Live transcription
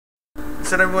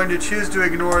Instead, I'm going to choose to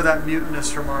ignore that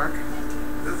mutinous remark.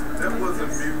 That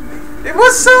wasn't mutiny. It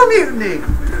was so mutiny!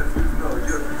 No,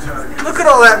 look at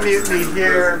all that mutiny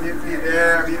here, mutiny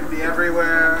there, mutiny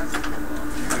everywhere. You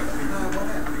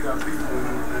got people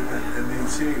in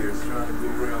these chairs trying to go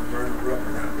around burning rubber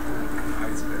around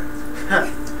ice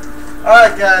bags.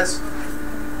 Alright, guys.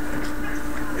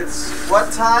 It's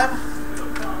what time?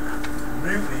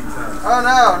 Mutiny time. Oh,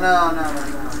 no.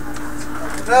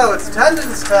 No, it's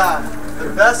attendance time. The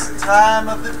best time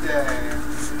of the day.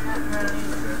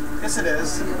 Yes, it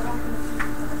is.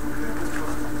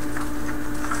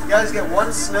 You guys get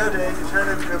one snow day and you turn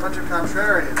into a bunch of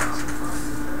contrarians.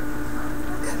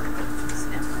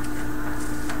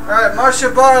 Alright,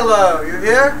 Marcia Barlow, you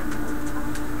here?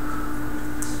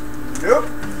 Nope.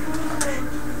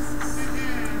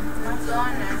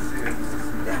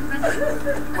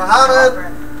 Mohammed?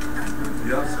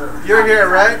 Yes, sir. You're here,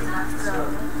 right?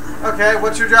 Okay,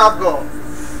 what's your job goal?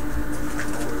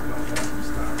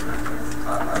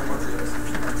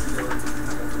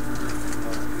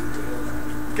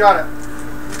 Got it.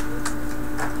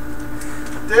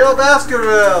 Dale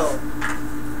Baskerville.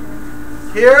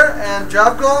 Here, and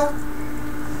job goal?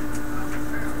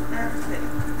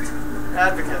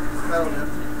 Advocate. That'll do.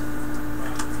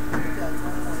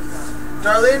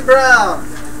 Darlene Brown.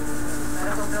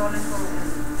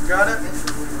 Got it.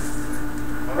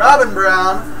 Robin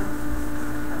Brown.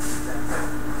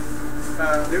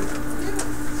 Nope.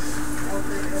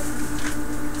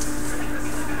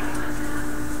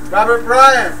 Robert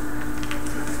Bryan.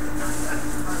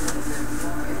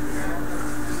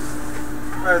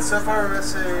 Alright, so far we're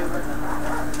missing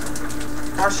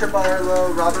Marcia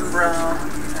Barlow, Robin Brown.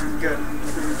 Good.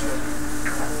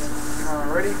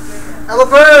 Alrighty. Ella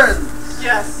Burns.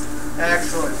 Yes.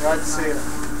 Excellent. Glad to see you.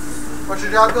 What's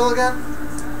your job goal again?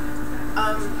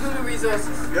 Human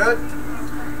resources. Good.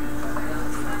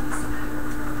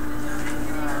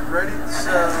 Ready?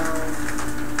 So.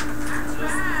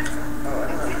 Oh, I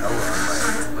don't have Ella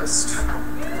on my list.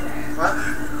 What?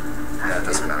 Yeah, it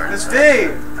doesn't matter. Miss D.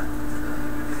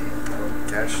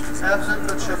 Cash. Absent,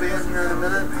 but she'll be in here in a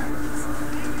minute.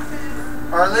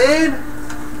 Arlene?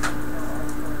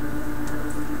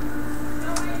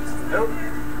 Nope.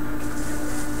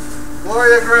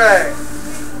 Gloria Gray?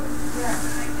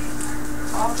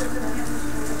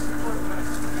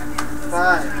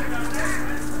 Fine.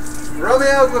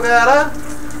 Romeo Guevara?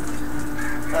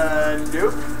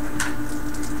 Nope.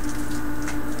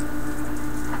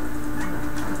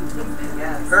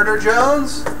 Herder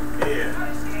Jones? Yeah.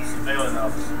 Surveillance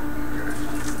officer.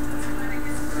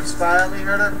 Spy on me,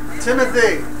 Herder?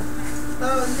 Timothy?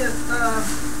 Oh, yes,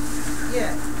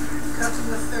 yeah.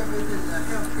 Customer service and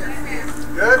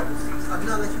healthcare. Good? I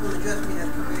know that you will address me as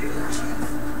committee.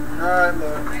 Alright,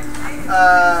 Lord.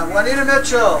 Juanita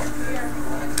Mitchell?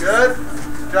 Good?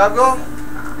 Job goal?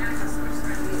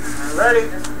 Ready?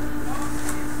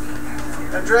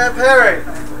 Andrea Perry?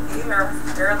 Here,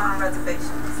 airline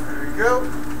reservations. There you go.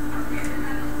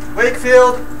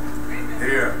 Wakefield?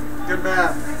 Here. Good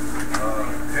man.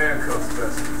 Handcuff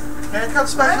specialist. Handcuff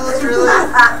specialist, really?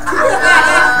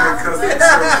 Handcuff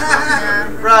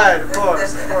specialist. Right, of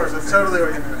course. That's totally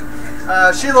what you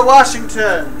mean. Sheila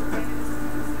Washington?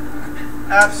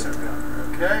 Absent.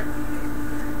 Okay.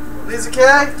 Lisa Kay?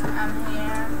 I'm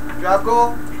here. Job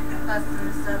goal?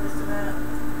 Customer service rep.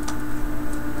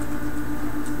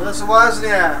 Melissa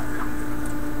Wozniak?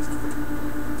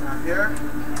 Not here.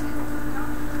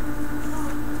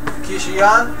 Keisha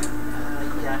Young?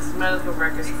 Yes, medical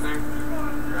records clerk.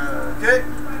 Okay.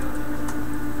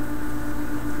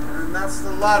 And that's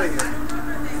the lot of you.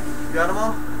 You got them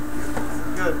all?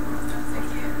 Good.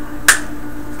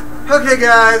 Okay,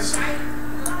 guys.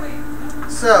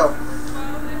 So,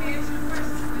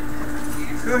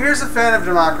 who here's a fan of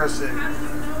democracy?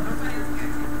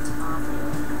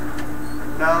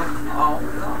 No?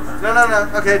 No.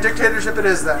 Okay, dictatorship it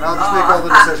is then. I'll just make all the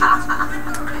decisions.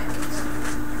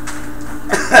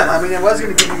 I mean, I was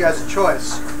going to give you guys a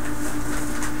choice.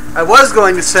 I was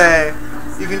going to say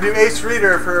you can do Ace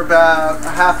Reader for about a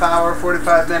half hour,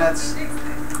 45 minutes.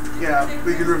 You know,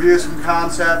 we can review some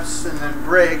concepts and then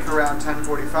break around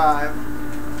 10:45.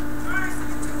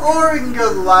 Or we can go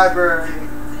to the library,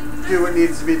 do what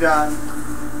needs to be done,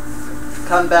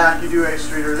 come back, you do Ace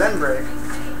Reader, then break.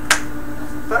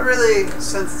 But really,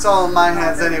 since it's all in my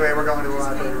hands anyway, we're going to the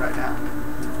library right now.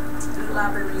 Do the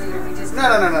library later. We just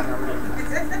No.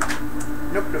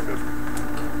 Nope.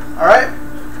 Alright?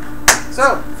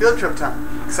 So, field trip time.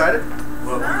 Excited? Well,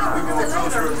 But we gonna go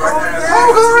to it Oh, right now.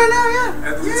 we're going right now,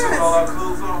 yeah. After we took all our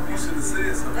clothes off, you should have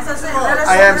said something. That's what I'm saying. Let us-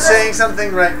 I am let us- saying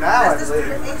something right now, I Let's just do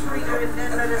believe. the X reader and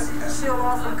then let us chill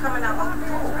off from coming out of the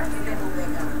cold. And then we'll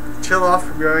back out. Chill off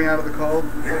from going out of the cold.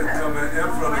 Yeah, coming in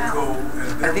from the cold.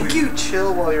 And then I think we, you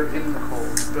chill while you're in the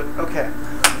cold, but okay.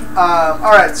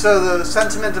 Alright, so the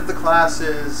sentiment of the class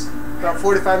is about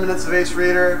 45 minutes of Ace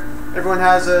Reader. Everyone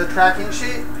has a tracking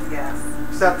sheet, Yes.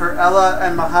 except for Ella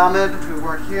and Mohammed, who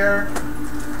weren't here.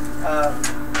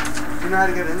 Do you know how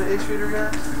to get into Ace Reader,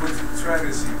 guys? What's the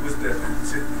tracking sheet? What's that?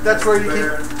 That's where you keep.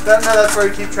 That's where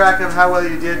you keep track of how well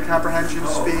you did, comprehension,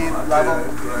 speed, level.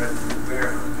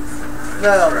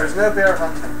 No, there's no bear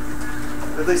hunting.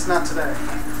 At least not today.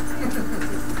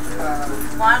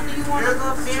 Why do you want to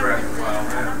go bear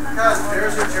hunting? Because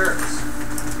bears are jerks.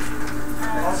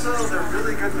 Also, they're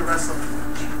really good in the wrestling.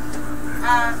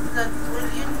 Will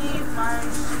you need my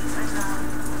sheet or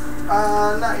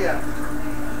not? Not yet.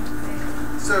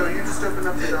 So you just opened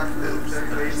up the document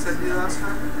that Wade sent you last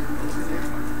time?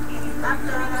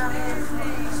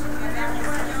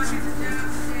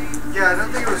 Yeah, I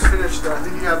don't think it was finished though. I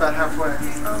think you got about halfway.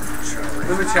 Charlie.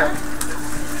 Let me check.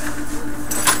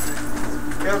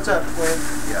 Yeah, what's up, Wade?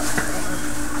 Yeah.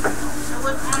 So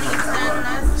which one you send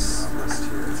us? List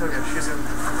here. It's okay, she's in.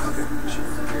 Okay. She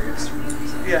was here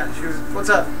yesterday. Yeah, she was. What's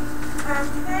up? Can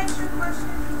I ask you a question?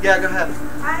 Yeah, go ahead.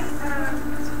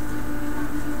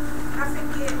 I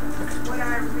forget what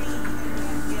I read in the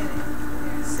beginning.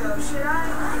 So should I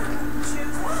choose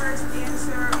the first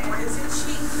answer, or is it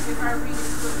cheap if I read it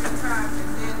 2 or 3 times and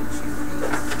then choose the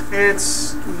answer? It's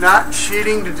not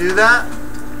cheating to do that,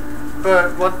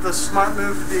 but what the smart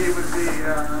move to be would be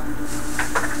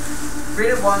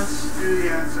read it once, do the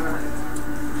answer,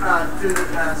 do the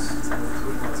test.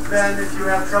 Then if you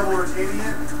have trouble retaining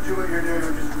it, do what you're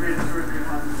doing, just read it 2 or 3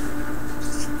 times.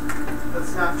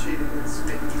 That's not cheating, it's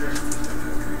making sure.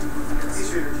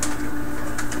 Each reader.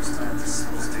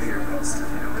 Just do your best and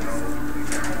you don't know.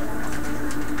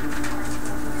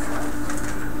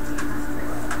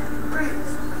 Great.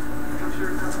 What's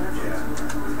your comprehension?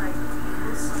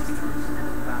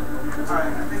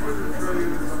 Alright, I think we're going to throw you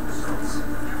into some results.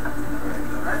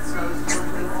 Alright, so this is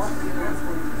what we want to do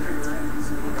for you to figure out.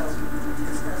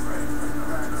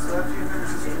 Alright, so after you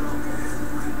finish this drill,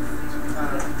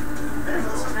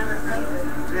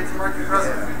 you get to mark your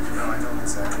present. No, I know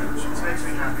exactly what she's Which makes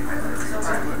me happy. Alright.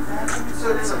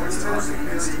 So when you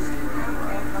finish the field,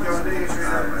 go into Ace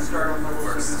Reader and start on level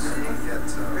 6.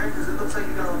 Okay, because it looks like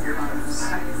you got all your times.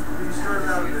 When you started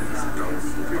out with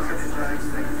 3 triple flags.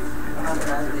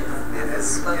 It is,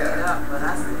 Look it yeah. up, but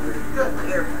I see Good. the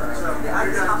air. So, I'm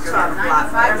you're trying good. to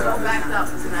block. 95 so backed up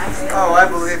is nice. Oh, I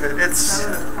believe it. It's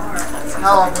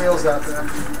hell on wheels out there.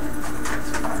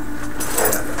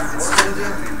 It's still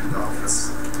doing in the office.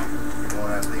 You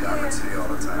won't have the opportunity all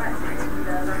the time to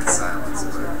read silence,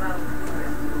 but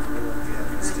yeah,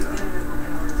 just do the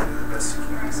best you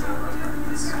can. So,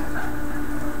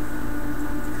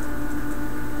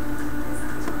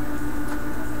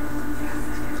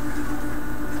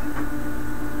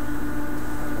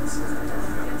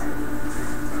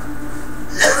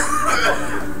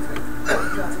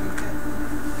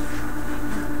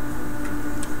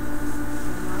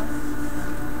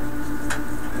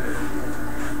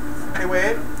 Hey,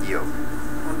 Wade, yo.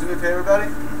 want to do me a favor,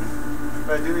 buddy?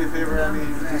 By do me a favor, I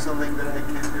mean do something that I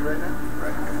can't do right now.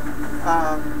 Right.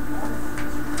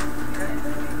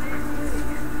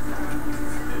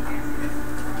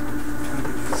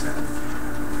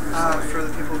 For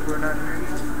the people who are not here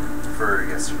yet. For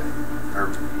yesterday.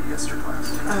 Or yesterday class.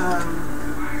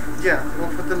 Yeah,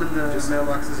 we'll put them in the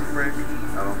mailbox as a break.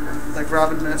 Oh, okay. Like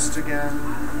Robin missed again.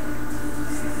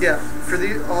 Yeah, for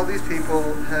all these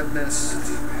people have missed,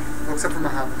 well, except for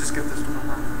Muhammad. Just give this to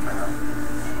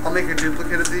Muhammad. I'll make a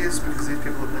duplicate of these because these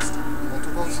people have missed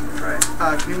multiples. Right.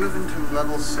 Can you move into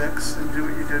level 6 and do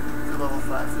what you did for level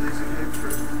 5 for these games?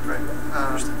 Right.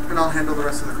 And I'll handle the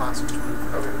rest of the class in between.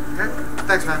 Okay?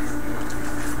 Thanks, man.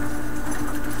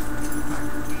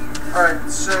 Alright,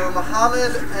 so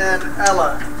Muhammad and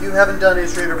Ella, you haven't done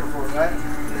Ace Reader before, right?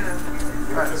 No.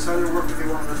 Alright, so I'm going to work with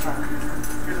you one at a time.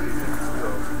 Here's what you do.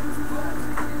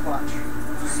 Watch.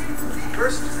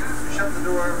 First, shut the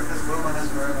door because Boma has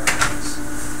very loud noise.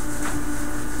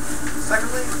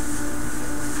 Secondly,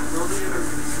 roll the unit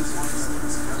and use one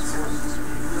sentence.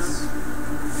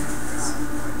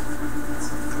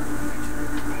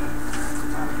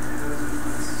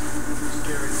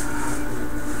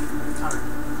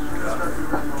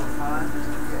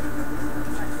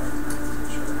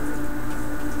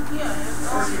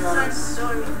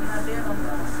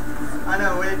 I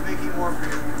know, Wade, making more for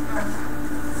you.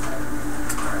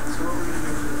 Alright, so So what we're going to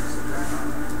do is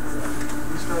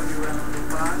we start you around number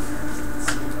 5.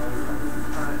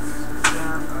 Alright,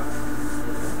 down.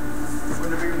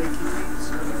 Whenever you're making these,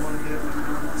 so you want to get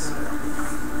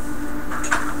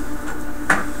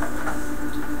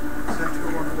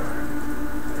center 1 word.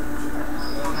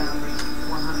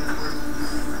 100 words.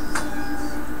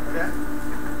 Okay?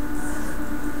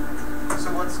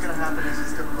 So what's going to happen is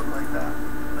it's going to look like that.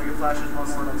 Like it flashes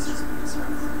 1 word on the screen.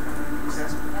 Okay?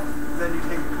 Then you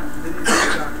take the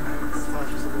document, it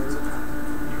flashes the words. You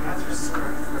answer some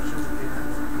correct questions at the end.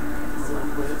 A little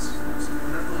quiz. And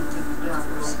that little tip down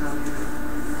will tell you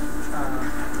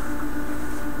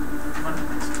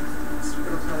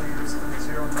it'll tell you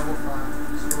 0 and double 5,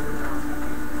 scroll it down.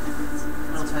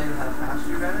 It'll tell you how fast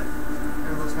you read it,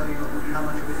 and it'll tell you how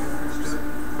much of it you understood.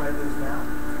 Write those down.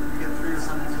 You get 3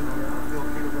 assignments in a row. You'll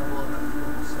pick a level of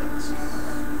level 6.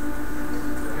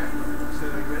 Okay? So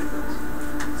are you ready for this?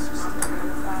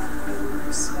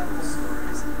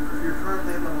 You're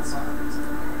currently at level 5.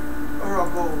 Overall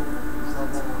goal is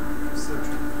level 13.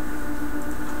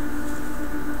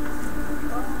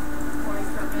 40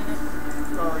 per minute.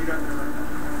 Oh, you don't have to write that.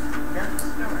 Okay?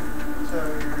 No way. So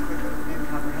you're going to click the game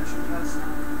comprehension test. And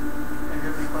if you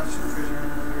have any questions, raise your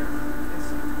hand over here.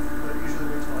 But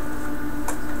usually wait till I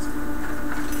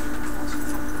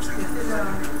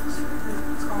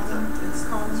It's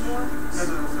column 1? No,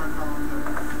 it's not column 2.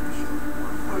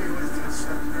 Oh, you always do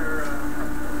center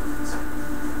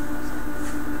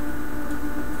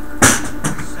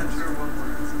 1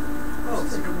 word. Oh,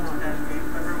 center 1. And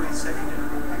remember we said you didn't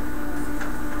go like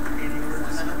 80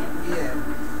 words a minute? Yeah.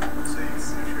 So you can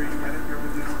make sure you get it. You're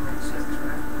within level 6,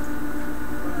 right?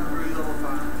 Or are you level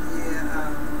 5? Yeah,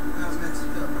 I was meant to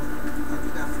go. I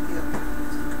think I forget.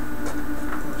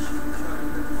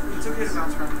 It's okay to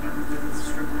bounce around again. It's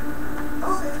strictly.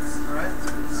 Okay. Alright?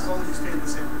 As long as you stay in the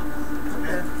same level.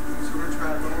 Okay? So we're going to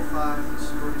try level 5, this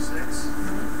is 46,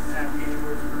 and 80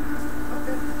 words per minute.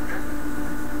 Okay. Okay?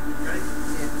 Ready?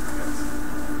 Yeah.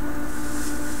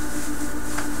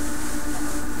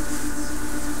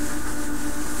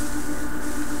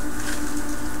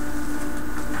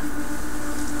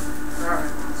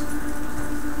 Alright.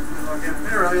 Log in.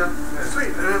 Hey, Aurelia.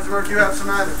 Sweet. I don't have to mark you absent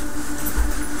either.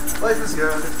 Life is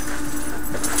good.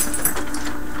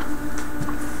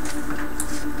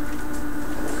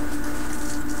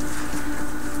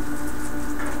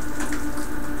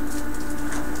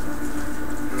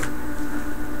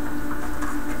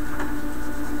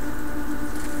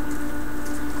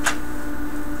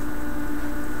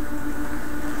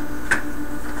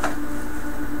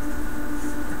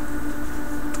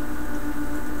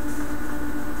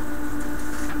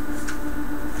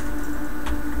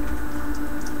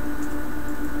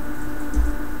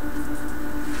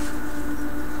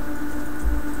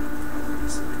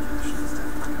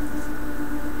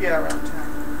 Yeah, around 10.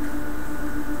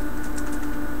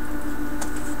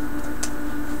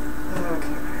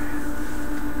 Okay.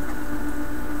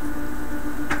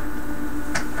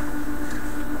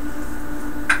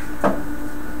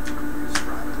 Who's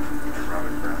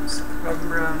Robin Brown's? Robin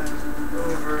Brown is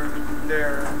over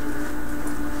there under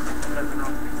whatever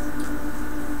not.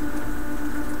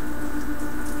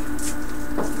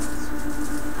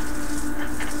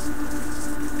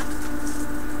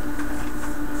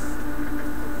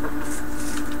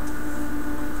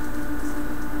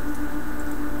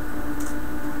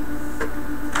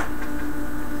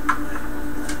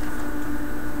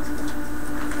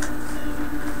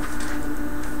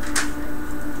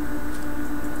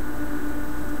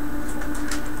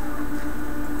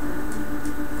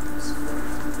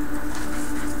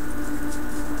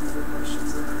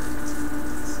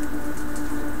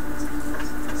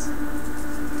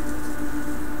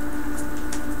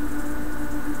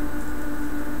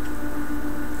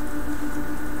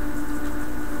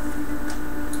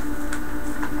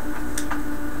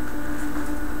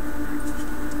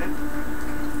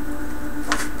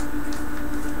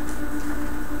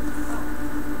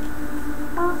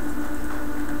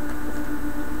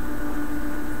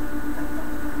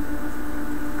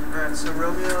 So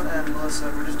Romeo and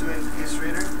Melissa, we're just doing Ace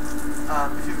Reader.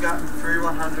 If you've gotten 3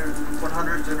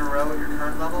 100s in a row at your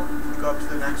current level, go up to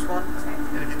the next one.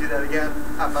 And if you do that again,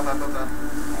 up.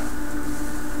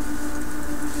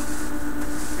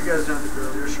 You guys know the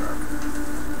drill, you're sharp.